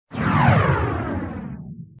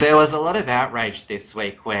There was a lot of outrage this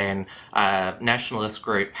week when nationalist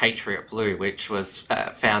group Patriot Blue, which was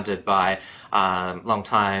founded by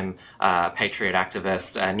longtime patriot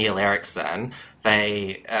activist Neil Erickson,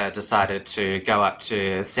 they decided to go up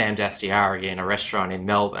to Sam Dastyari in a restaurant in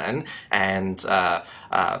Melbourne and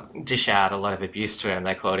dish out a lot of abuse to him.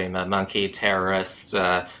 They called him a monkey terrorist,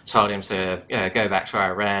 told him to go back to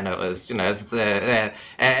Iran. It was, it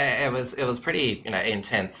was pretty,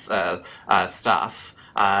 intense stuff.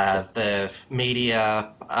 The media,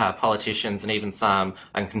 politicians, and even some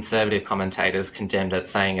conservative commentators condemned it,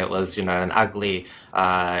 saying it was, an ugly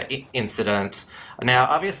incident. Now,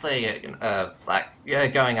 obviously,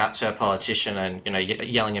 going up to a politician and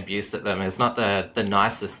yelling abuse at them is not the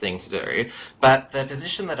nicest thing to do. But the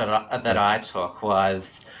position that I took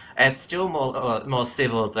was it's still more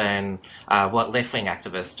civil than what left wing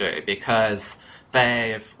activists do, because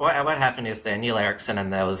what happened is that Neil Erickson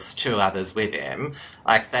and there was two others with him,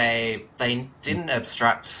 like they didn't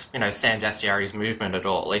obstruct Sam Dastyari's movement at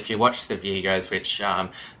all. If you watch the videos, which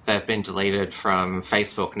they've been deleted from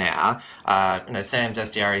Facebook now, Sam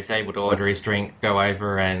Dastyari is able to order his drink, go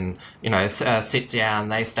over and sit down.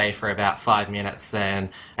 They stay for about 5 minutes and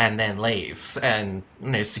then leave. And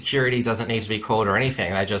security doesn't need to be called or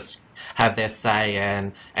anything. They just have their say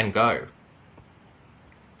and go.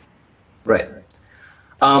 Right.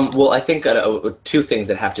 Well, I think two things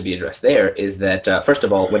that have to be addressed there is that first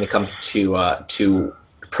of all, when it comes to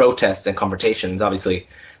protests and confrontations, obviously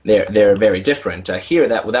they're very different. Here,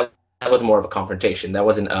 that was more of a confrontation. That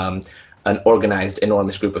wasn't an organized,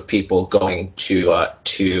 enormous group of people going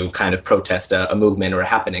to kind of protest a movement or a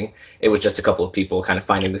happening. It was just a couple of people kind of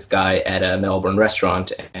finding this guy at a Melbourne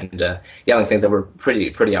restaurant and yelling things that were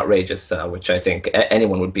pretty outrageous, which I think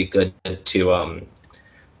anyone would be good to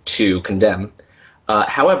condemn.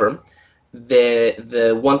 However,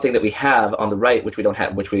 the one thing that we have on the right, which we don't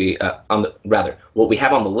have, what we have on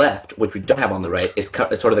the left, which we don't have on the right, is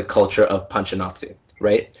sort of the culture of punch a Nazi,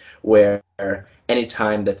 right? Where any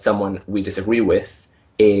time that someone we disagree with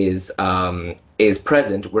is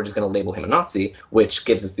present, we're just going to label him a Nazi, which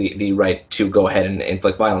gives us the right to go ahead and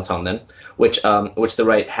inflict violence on them, which the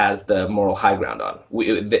right has the moral high ground on.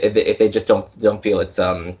 If they just don't feel it's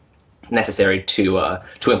necessary to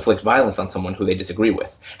inflict violence on someone who they disagree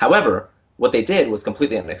with. However, what they did was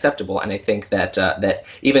completely unacceptable, and I think that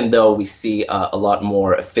even though we see a lot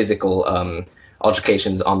more physical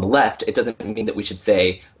altercations on the left, it doesn't mean that we should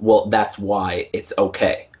say, well, that's why it's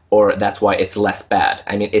okay, or that's why it's less bad.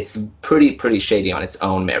 I mean, it's pretty shady on its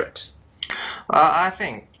own merit. I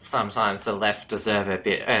think sometimes the left deserve a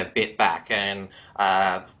bit back, and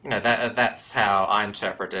that's how I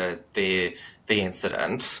interpreted the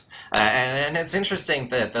incident. And it's interesting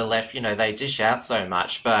that the left, they dish out so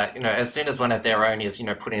much, but, as soon as one of their own is,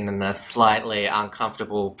 put in a slightly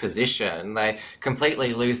uncomfortable position, they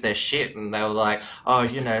completely lose their shit, and they're like, oh,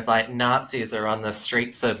 like Nazis are on the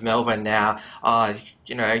streets of Melbourne now. Oh,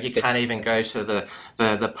 you can't even go to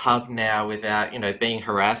the pub now without, being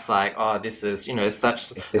harassed. Like, oh, this is,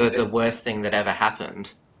 such the worst thing that ever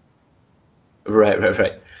happened.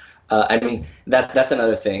 Right. I mean, that's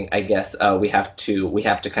another thing. I guess we have to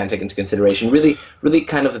kind of take into consideration. Really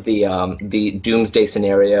kind of the doomsday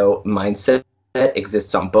scenario mindset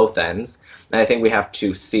exists on both ends, and I think we have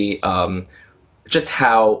to see just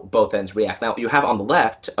how both ends react. Now, you have on the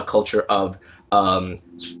left a culture of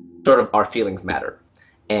sort of our feelings matter,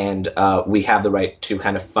 and we have the right to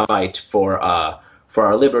kind of fight for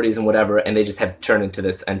our liberties and whatever, and they just have turned into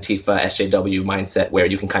this Antifa SJW mindset where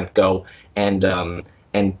you can kind of go and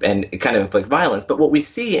kind of inflict violence. But what we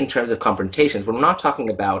see in terms of confrontations, we're not talking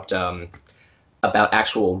about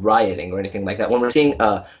actual rioting or anything like that. When we're seeing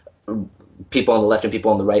people on the left and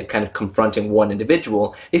people on the right kind of confronting one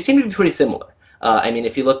individual, they seem to be pretty similar. I mean,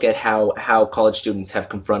 if you look at how college students have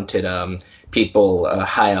confronted people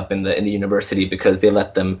high up in the university because they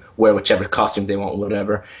let them wear whichever costumes they want,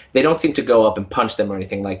 whatever, they don't seem to go up and punch them or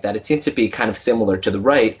anything like that. It seems to be kind of similar to the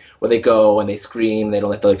right, where they go and they scream, they don't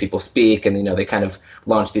let the other people speak, and they kind of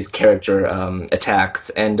launch these character attacks.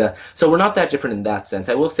 And so we're not that different in that sense.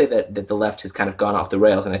 I will say that the left has kind of gone off the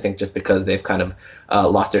rails, and I think just because they've kind of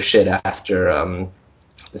lost their shit after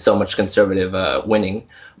so much conservative winning,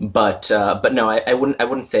 but no, I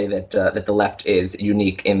wouldn't say that the left is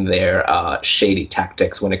unique in their shady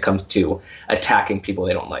tactics when it comes to attacking people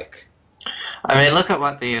they don't like. I mean, look at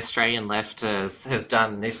what the Australian left has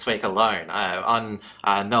done this week alone. On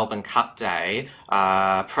Melbourne Cup Day,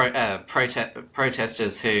 protesters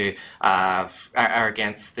who are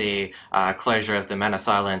against the closure of the Manus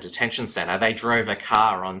Island Detention Centre, they drove a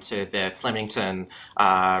car onto the Flemington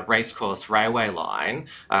racecourse railway line,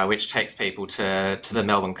 which takes people to the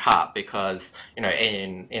Melbourne Cup because,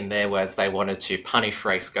 in their words, they wanted to punish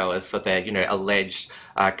racegoers for their, alleged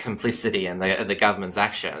complicity in the government's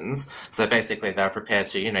actions. So basically, they're prepared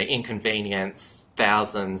to, inconvenience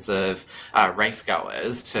thousands of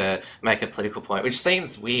racegoers to make a political point, which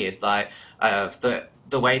seems weird. Like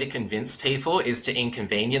the way to convince people is to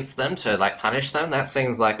inconvenience them, to punish them. That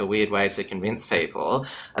seems like a weird way to convince people.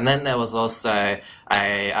 And then there was also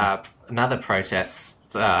another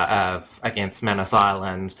protest against Manus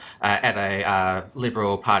Island at a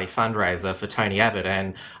Liberal Party fundraiser for Tony Abbott,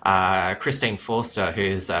 and Christine Forster,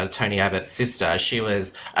 who's Tony Abbott's sister, she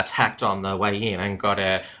was attacked on the way in and got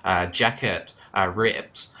her jacket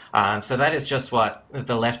ripped. So that is just what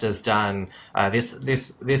the left has done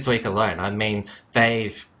this week alone. I mean,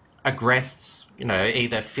 they've aggressed,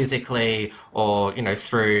 either physically or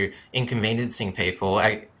through inconveniencing people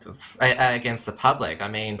against the public. I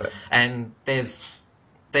mean, right. And there's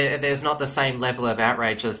not the same level of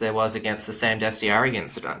outrage as there was against the Sam Dastyari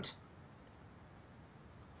incident.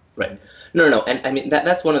 Right. No. And I mean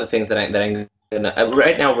that's one of the things that I'm.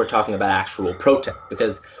 Right now we're talking about actual protests,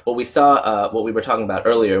 because what we saw, what we were talking about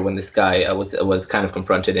earlier when this guy was kind of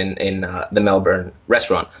confronted in the Melbourne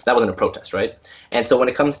restaurant, that wasn't a protest, right? And so when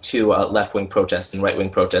it comes to left-wing protests and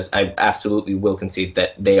right-wing protests, I absolutely will concede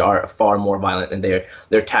that they are far more violent, and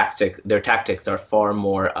their tactics are far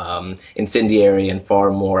more incendiary and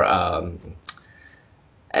far more.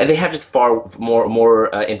 They have just far more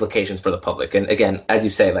implications for the public. And again, as you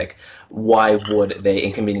say, why would they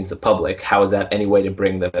inconvenience the public? How is that any way to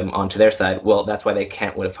bring them onto their side? Well, that's why they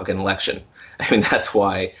can't win a fucking election. I mean, that's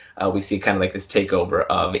why we see kind of this takeover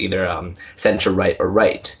of either center-right or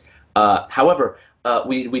right. However,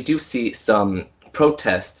 we do see some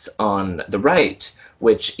protests on the right,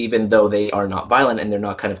 which, even though they are not violent and they're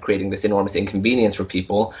not kind of creating this enormous inconvenience for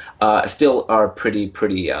people, still are pretty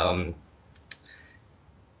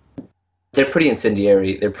they're pretty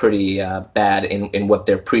incendiary, they're pretty bad in what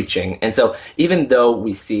they're preaching. And so even though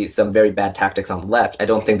we see some very bad tactics on the left, I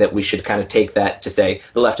don't think that we should kind of take that to say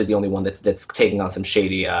the left is the only one that's taking on some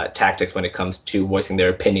shady tactics when it comes to voicing their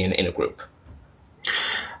opinion in a group.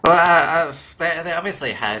 Well, there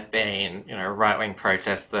obviously have been, right-wing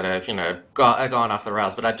protests that have, gone off the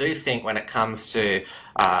rails. But I do think when it comes to,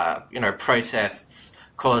 protests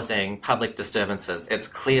causing public disturbances, it's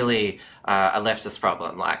clearly a leftist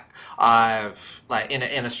problem.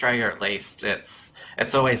 In Australia at least,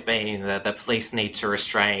 it's always been that the police need to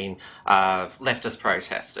restrain leftist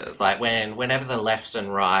protesters. Whenever the left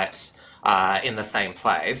and right in the same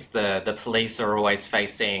place, the police are always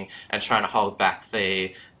facing and trying to hold back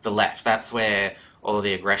the left. That's where all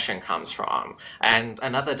the aggression comes from. And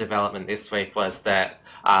another development this week was that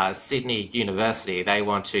Sydney University, they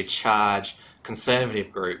want to charge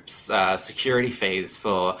conservative groups security fees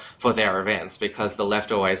for their events because the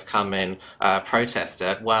left always come and protest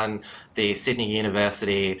it. The Sydney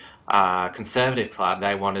University Conservative Club,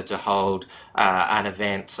 they wanted to hold an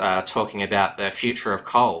event talking about the future of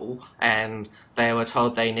coal, and they were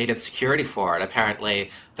told they needed security for it.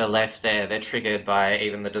 Apparently, the left they're triggered by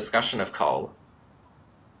even the discussion of coal.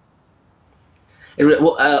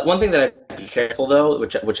 One thing that I'd be careful though,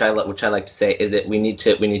 which I like to say, is that we need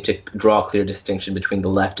to draw a clear distinction between the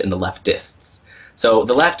left and the leftists. So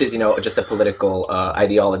the left is, just a political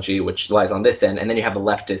ideology which lies on this end, and then you have the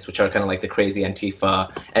leftists, which are kind of like the crazy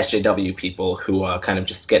Antifa, SJW people who kind of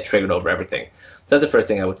just get triggered over everything. So that's the first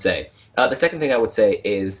thing I would say. The second thing I would say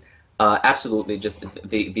is absolutely just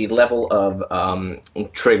the level of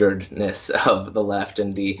triggeredness of the left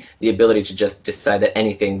and the ability to just decide that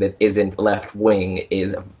anything that isn't left wing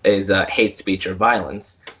is hate speech or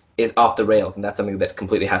violence is off the rails, and that's something that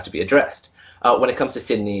completely has to be addressed. When it comes to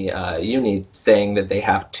Sydney Uni saying that they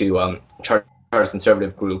have to charge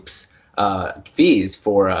conservative groups fees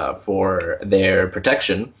for their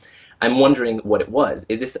protection, I'm wondering what it was.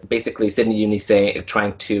 Is this basically Sydney Uni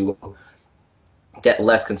trying to get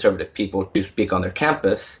less conservative people to speak on their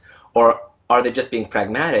campus, or are they just being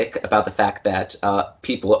pragmatic about the fact that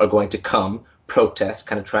people are going to come protest,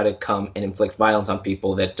 kind of try to come and inflict violence on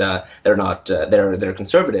people that are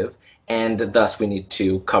conservative, and thus we need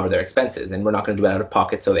to cover their expenses, and we're not going to do it out of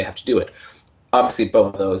pocket, so they have to do it. Obviously,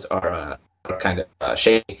 both of those are kind of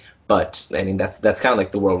shady, but I mean that's kind of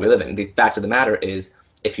like the world we live in. The fact of the matter is,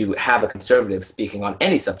 if you have a conservative speaking on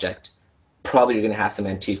any subject, probably you're going to have some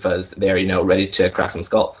Antifas there, ready to crack some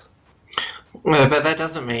skulls. Well, but that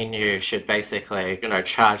doesn't mean you should basically,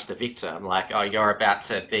 charge the victim like, oh, you're about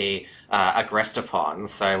to be aggressed upon,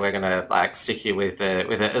 so we're going to like stick you with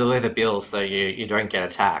a bill so you don't get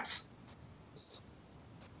attacked.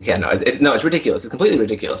 Yeah, no, it's ridiculous. It's completely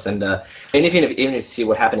ridiculous. And even if you see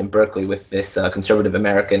what happened in Berkeley with this conservative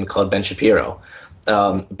American called Ben Shapiro,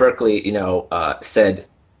 Berkeley, said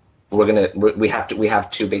we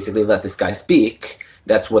have to basically let this guy speak.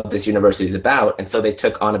 That's what this university is about. And so they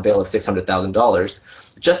took on a bill of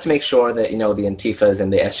 $600,000 just to make sure that, the Antifas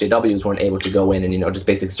and the SJWs weren't able to go in and, just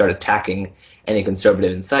basically start attacking any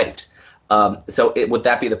conservative in sight. So would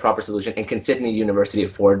that be the proper solution? And can Sydney University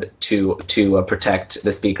afford to protect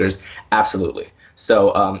the speakers? Absolutely.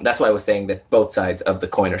 So that's why I was saying that both sides of the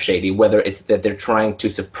coin are shady, whether it's that they're trying to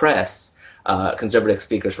suppress conservative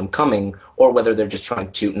speakers from coming, or whether they're just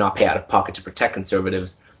trying to not pay out of pocket to protect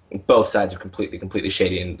conservatives. Both sides are completely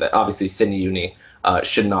shady, and that obviously Sydney Uni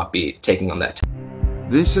should not be taking on that.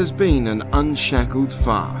 This has been an Unshackled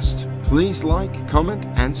Fast. Please like, comment,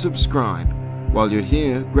 and subscribe. While you're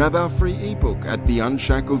here, grab our free ebook at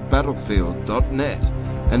theunshackledbattlefield.net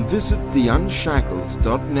and visit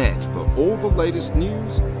theunshackled.net for all the latest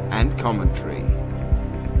news and commentary.